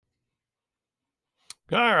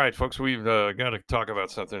All right, folks, we've got to talk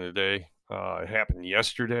about something today. It happened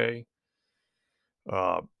yesterday.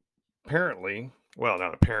 Uh, apparently, well,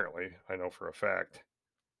 not apparently, I know for a fact,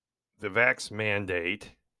 the vax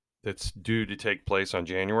mandate that's due to take place on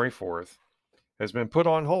January 4th has been put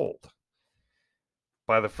on hold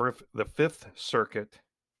by the Fifth Circuit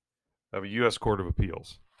of a U.S. Court of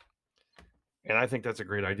Appeals. And I think that's a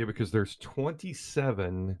great idea because there's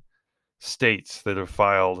 27 states that have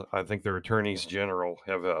filed, I think their attorneys general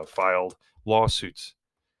have filed lawsuits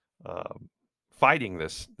um, fighting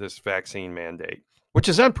this vaccine mandate, which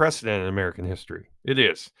is unprecedented in American history. It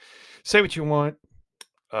is. Say what you want.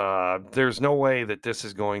 There's no way that this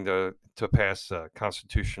is going to pass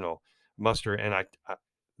constitutional muster. And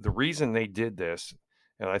the reason they did this,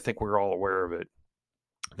 and I think we're all aware of it,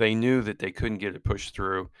 they knew that they couldn't get it pushed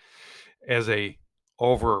through as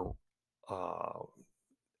over uh,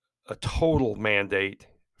 a total mandate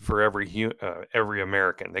for every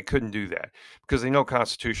American. They couldn't do that because they know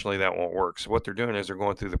constitutionally that won't work. So what they're doing is they're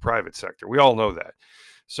going through the private sector. We all know that.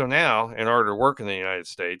 So now, in order to work in the United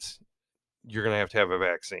States, you're going to have a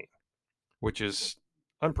vaccine, which is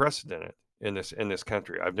unprecedented in this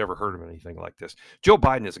country. I've never heard of anything like this. Joe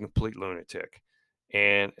Biden is a complete lunatic,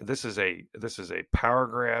 and this is a power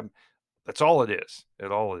grab. That's all it is.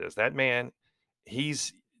 That's all it is. That man,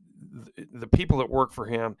 he's the people that work for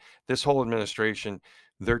him, this whole administration,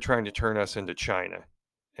 they're trying to turn us into China.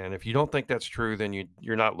 And if you don't think that's true, then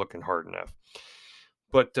you're not looking hard enough.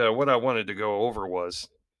 But what I wanted to go over was,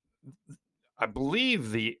 I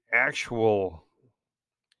believe the actual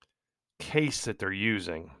case that they're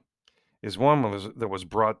using is one that was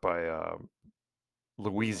brought by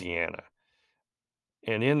Louisiana.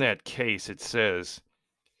 And in that case, it says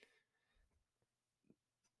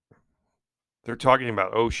they're talking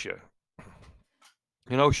about OSHA.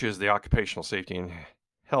 And OSHA is the Occupational Safety and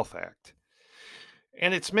Health Act.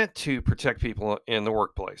 And it's meant to protect people in the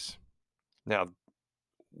workplace. Now,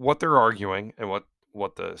 what they're arguing and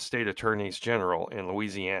what the state attorneys general in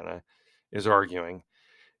Louisiana is arguing,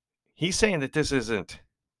 he's saying that this isn't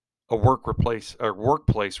a workplace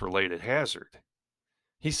related hazard.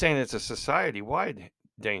 He's saying it's a society-wide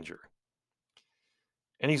danger.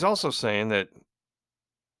 And he's also saying that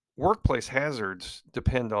workplace hazards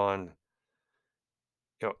depend on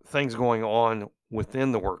things going on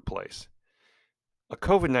within the workplace. A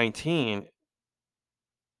COVID-19,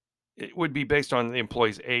 it would be based on the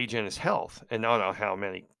employee's age and his health, and not on how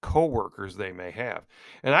many coworkers they may have.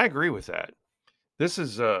 And I agree with that. This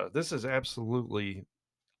is absolutely.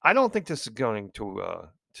 I don't think this is going to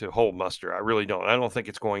hold muster. I really don't. I don't think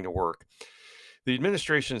it's going to work. The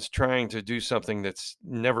administration is trying to do something that's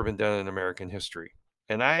never been done in American history,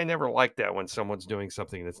 and I never like that when someone's doing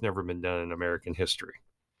something that's never been done in American history.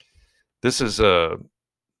 This is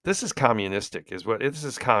communistic. This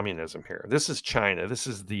is communism here. This is China. This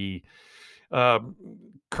is the uh,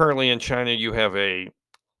 currently in China, you have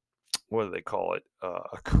what do they call it?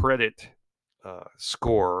 A credit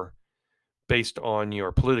score based on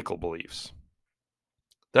your political beliefs.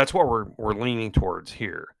 That's what we're leaning towards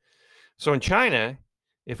here. So in China,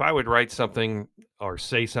 if I would write something or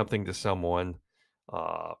say something to someone,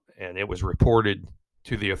 and it was reported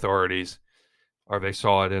to the authorities, or they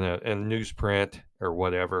saw it in a newsprint or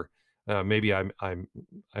whatever, maybe I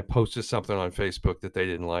posted something on Facebook that they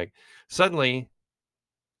didn't like. Suddenly,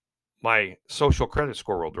 my social credit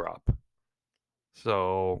score will drop.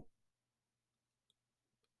 So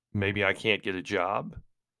maybe I can't get a job.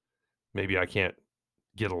 Maybe I can't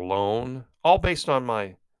get a loan, all based on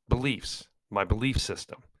my beliefs, my belief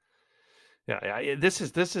system. Yeah, this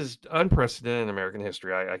is unprecedented in American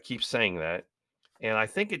history. I keep saying that, and I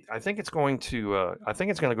think it's going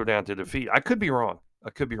to go down to defeat. I could be wrong. I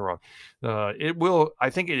could be wrong. It will. I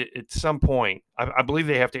think at some point. I believe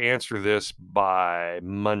they have to answer this by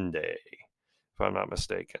Monday, if I'm not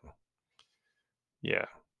mistaken. Yeah,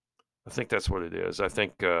 I think that's what it is. I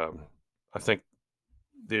think the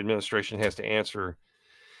administration has to answer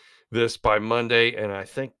this by Monday, and I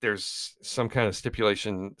think there's some kind of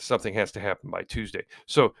stipulation. Something has to happen by Tuesday.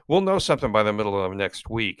 So we'll know something by the middle of next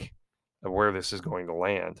week of where this is going to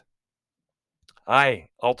land. I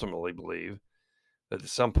ultimately believe that at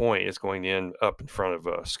some point it's going to end up in front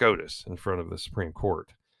of SCOTUS, in front of the Supreme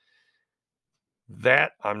Court.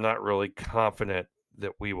 That I'm not really confident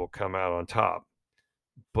that we will come out on top,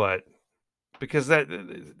 but because that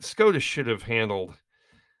SCOTUS should have handled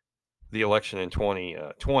the election in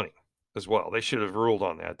 2020 as well. They should have ruled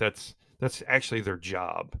on that. That's actually their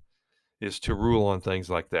job, is to rule on things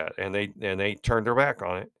like that. And they turned their back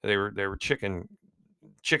on it. They were chickens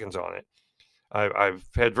on it. I've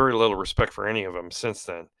had very little respect for any of them since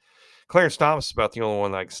then. Clarence Thomas is about the only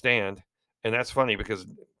one I can stand, and that's funny because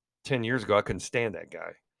 10 years ago I couldn't stand that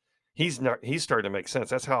guy. He's starting to make sense.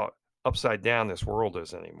 That's how upside down this world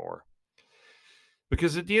is anymore.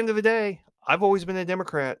 Because at the end of the day, I've always been a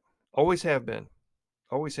Democrat. Always have been.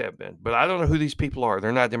 Always have been. But I don't know who these people are.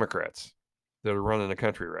 They're not Democrats that are running the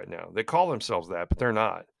country right now. They call themselves that, but they're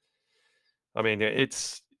not. I mean,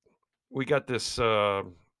 we got this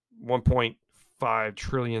 $1.5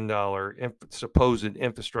 trillion supposed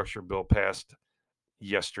infrastructure bill passed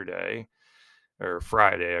yesterday or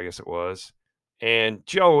Friday, I guess it was. And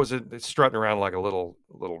Joe was strutting around like a little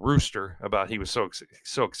rooster about he was so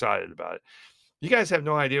excited about it. You guys have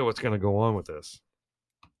no idea what's going to go on with this.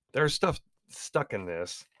 There's stuff stuck in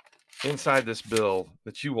this, inside this bill,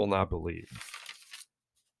 that you will not believe.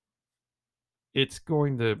 It's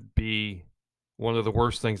going to be one of the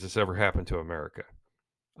worst things that's ever happened to America.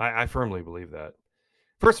 I firmly believe that.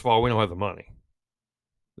 First of all, we don't have the money.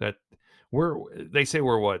 They say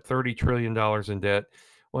we're what, $30 trillion in debt?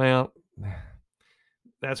 Well,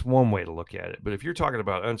 that's one way to look at it. But if you're talking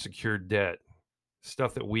about unsecured debt,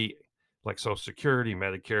 stuff that we, like Social Security,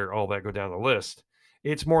 Medicare, all that go down the list,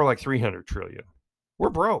 it's more like 300 trillion. We're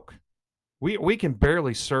broke. We can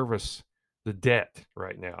barely service the debt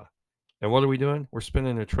right now. And what are we doing? We're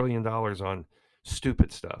spending $1 trillion on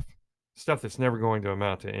stupid stuff that's never going to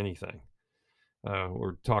amount to anything.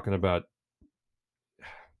 We're talking about,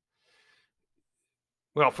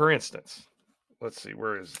 well, for instance, let's see,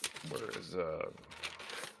 where is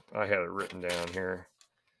I had it written down here.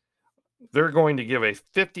 They're going to give a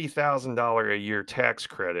 $50,000 a year tax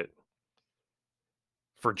credit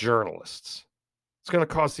for journalists. It's going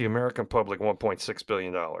to cost the American public $1.6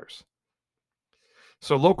 billion.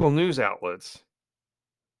 So local news outlets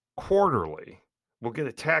quarterly will get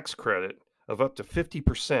a tax credit of up to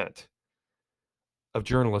 50% of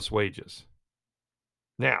journalists' wages.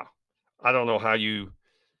 Now, I don't know how you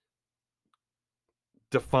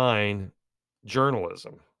define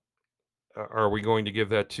journalism. Are we going to give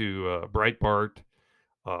that to Breitbart,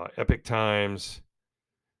 Epoch Times,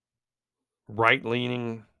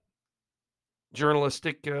 right-leaning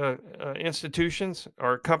journalistic institutions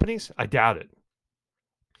or companies? I doubt it.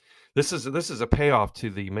 This is a payoff to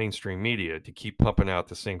the mainstream media to keep pumping out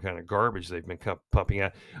the same kind of garbage they've been pumping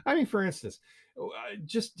out. I mean, for instance,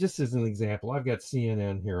 just as an example, I've got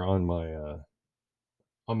CNN here on my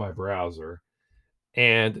browser,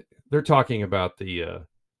 and they're talking about the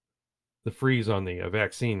freeze on the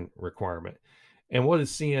vaccine requirement. And what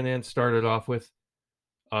does CNN started off with?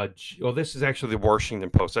 Well, this is actually the Washington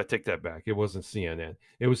Post. I take that back. It wasn't CNN.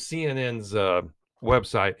 It was CNN's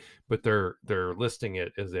website, but they're listing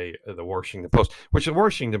it as the Washington Post, which the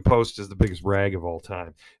Washington Post is the biggest rag of all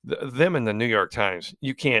time. Them and the New York Times,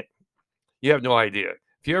 you have no idea.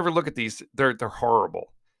 If you ever look at these, they're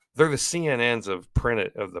horrible. They're the CNNs of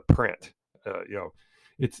the print.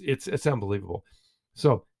 It's unbelievable.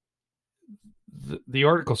 So the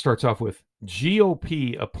article starts off with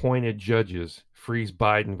GOP appointed judges freeze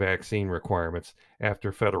Biden vaccine requirements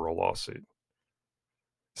after federal lawsuit.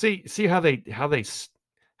 See how they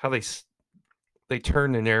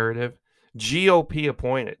turn the narrative. GOP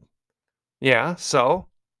appointed. Yeah, so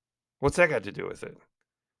what's that got to do with it?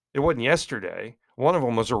 It wasn't yesterday. One of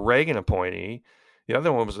them was a Reagan appointee. The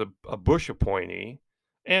other one was a Bush appointee.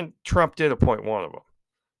 And Trump did appoint one of them.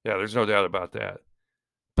 Yeah, there's no doubt about that.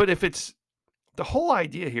 But if it's the whole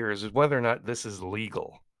idea here is whether or not this is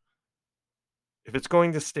legal. If it's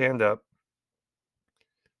going to stand up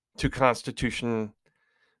to the Constitution,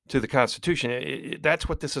 that's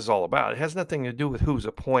what this is all about. It has nothing to do with who's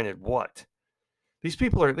appointed what. These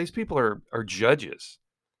people are judges.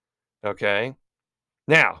 Okay?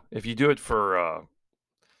 Now, if you do it for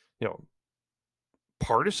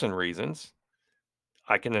partisan reasons,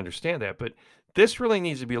 I can understand that, but this really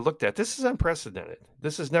needs to be looked at. This is unprecedented.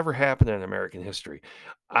 This has never happened in American history.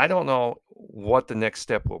 I don't know what the next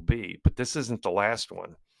step will be, but this isn't the last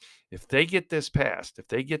one. If they get this passed,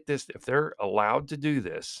 if they're allowed to do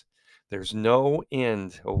this, there's no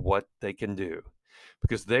end of what they can do,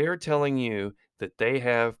 because they are telling you that they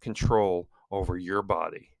have control over your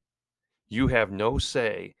body. You have no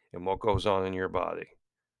say in what goes on in your body.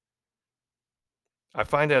 I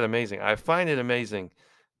find that amazing. I find it amazing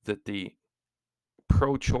that the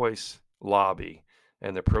pro-choice lobby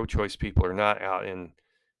and the pro-choice people are not out in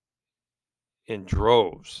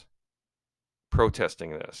droves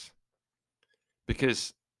protesting this,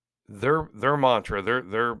 because their mantra,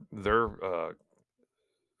 they're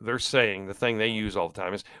saying, the thing they use all the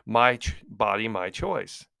time is my body, my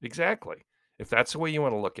choice. Exactly. If that's the way you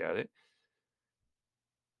want to look at it,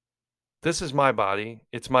 this is my body.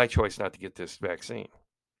 It's my choice not to get this vaccine.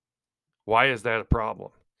 Why is that a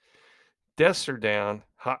problem? Deaths are down,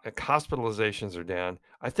 hospitalizations are down.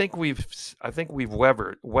 I think we've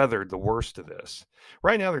weathered the worst of this.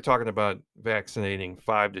 Right now, they're talking about vaccinating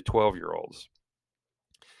 5 to 12-year-olds.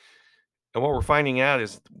 And what we're finding out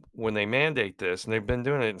is when they mandate this, and they've been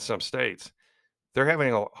doing it in some states, they're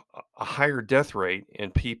having a higher death rate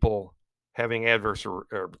in people having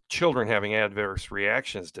or children having adverse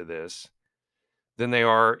reactions to this than they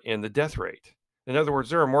are in the death rate. In other words,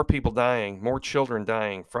 there are more people dying, more children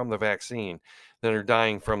dying from the vaccine than are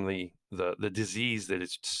dying from the disease that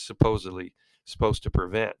it's supposedly supposed to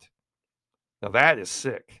prevent. Now that is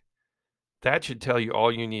sick. That should tell you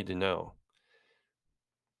all you need to know.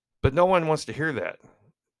 But no one wants to hear that.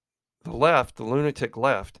 The left, the lunatic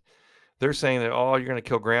left, they're saying that, oh, you're going to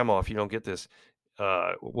kill grandma if you don't get this.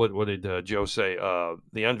 What did Joe say?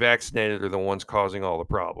 The unvaccinated are the ones causing all the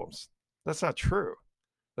problems. That's not true.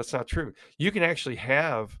 That's not true. You can actually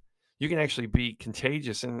be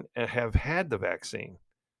contagious and have had the vaccine.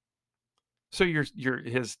 So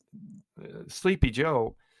his Sleepy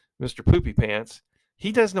Joe, Mr. Poopy Pants,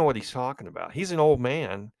 he doesn't know what he's talking about. He's an old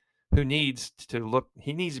man who needs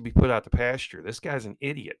to be put out to pasture. This guy's an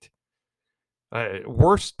idiot.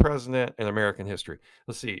 Worst president in American history.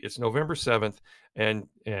 Let's see, it's November 7th, and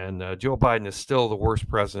Joe Biden is still the worst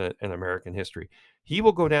president in American history. He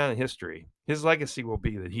will go down in history. His legacy will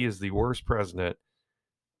be that he is the worst president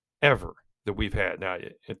ever that we've had. Now,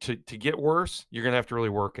 to get worse, you're going to have to really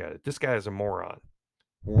work at it. This guy is a moron.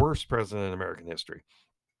 Worst president in American history.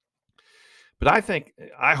 But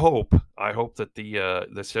I hope that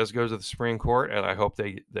this does go to the Supreme Court, and I hope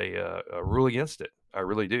they rule against it. I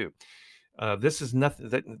really do. This is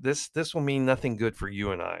nothing. This will mean nothing good for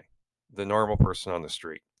you and I, the normal person on the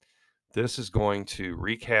street. This is going to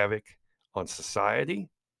wreak havoc on society.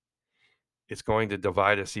 It's going to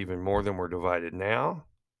divide us even more than we're divided now.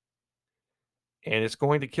 And it's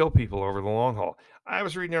going to kill people over the long haul. I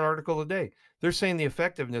was reading an article today. They're saying the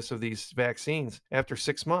effectiveness of these vaccines after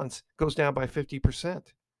 6 months goes down by 50%.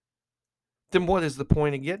 Then what is the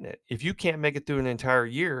point of getting it? If you can't make it through an entire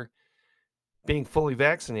year being fully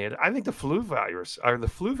vaccinated, I think the flu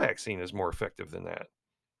vaccine is more effective than that.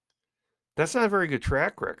 That's not a very good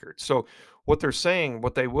track record. So what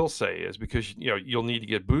they will say is, because you'll need to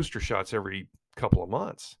get booster shots every couple of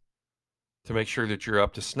months to make sure that you're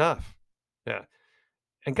up to snuff. Yeah.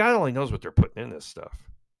 And God only knows what they're putting in this stuff.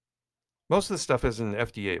 Most of the stuff isn't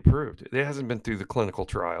FDA approved. It hasn't been through the clinical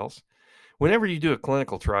trials. Whenever you do a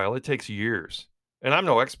clinical trial, it takes years. And I'm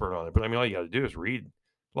no expert on it, but I mean, all you got to do is read.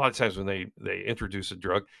 A lot of times when they introduce a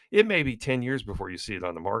drug, it may be 10 years before you see it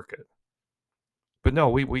on the market. But no,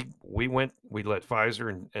 we let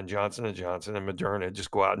Pfizer and Johnson & Johnson and Moderna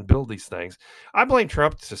just go out and build these things. I blame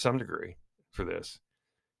Trump to some degree for this.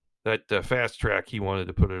 That fast track he wanted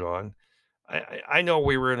to put it on. I know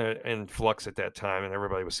we were in flux at that time, and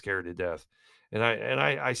everybody was scared to death, and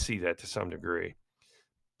I see that to some degree,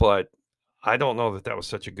 but I don't know that was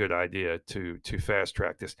such a good idea to fast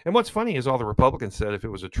track this. And what's funny is all the Republicans said if it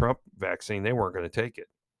was a Trump vaccine, they weren't going to take it.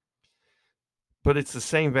 But it's the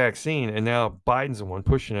same vaccine, and now Biden's the one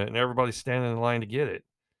pushing it, and everybody's standing in line to get it.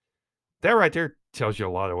 That right there tells you a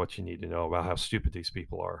lot of what you need to know about how stupid these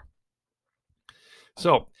people are.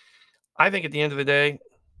 So I think at the end of the day,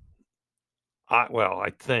 I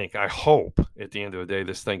hope at the end of the day,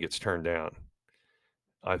 this thing gets turned down.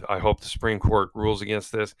 I hope the Supreme Court rules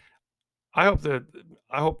against this. I hope that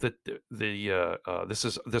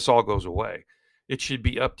this all goes away. It should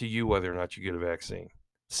be up to you whether or not you get a vaccine.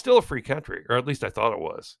 It's still a free country, or at least I thought it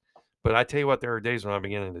was. But I tell you what, there are days when I'm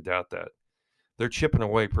beginning to doubt that. They're chipping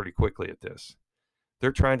away pretty quickly at this.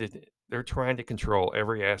 They're trying to control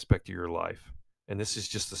every aspect of your life, and this is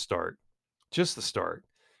just the start. Just the start.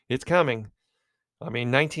 It's coming. I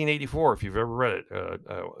mean, 1984, if you've ever read it,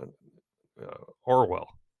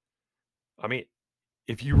 Orwell. I mean,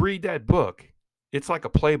 if you read that book, it's like a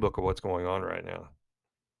playbook of what's going on right now.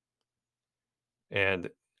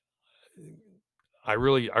 And I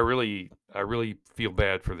really feel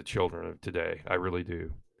bad for the children of today. I really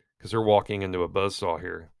do, because they're walking into a buzzsaw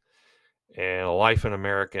here, and a life in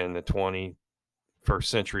America in the 21st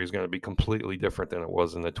century is going to be completely different than it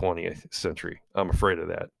was in the 20th century. I'm afraid of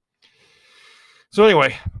that. So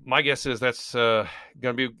anyway, my guess is that's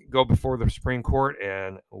going to go before the Supreme Court,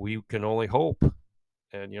 and we can only hope.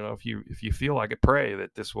 And if you feel like it, pray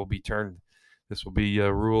that this will be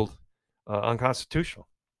ruled unconstitutional.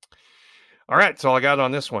 All right, that's all I got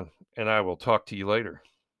on this one, and I will talk to you later.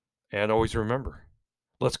 And always remember,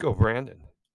 let's go, Brandon.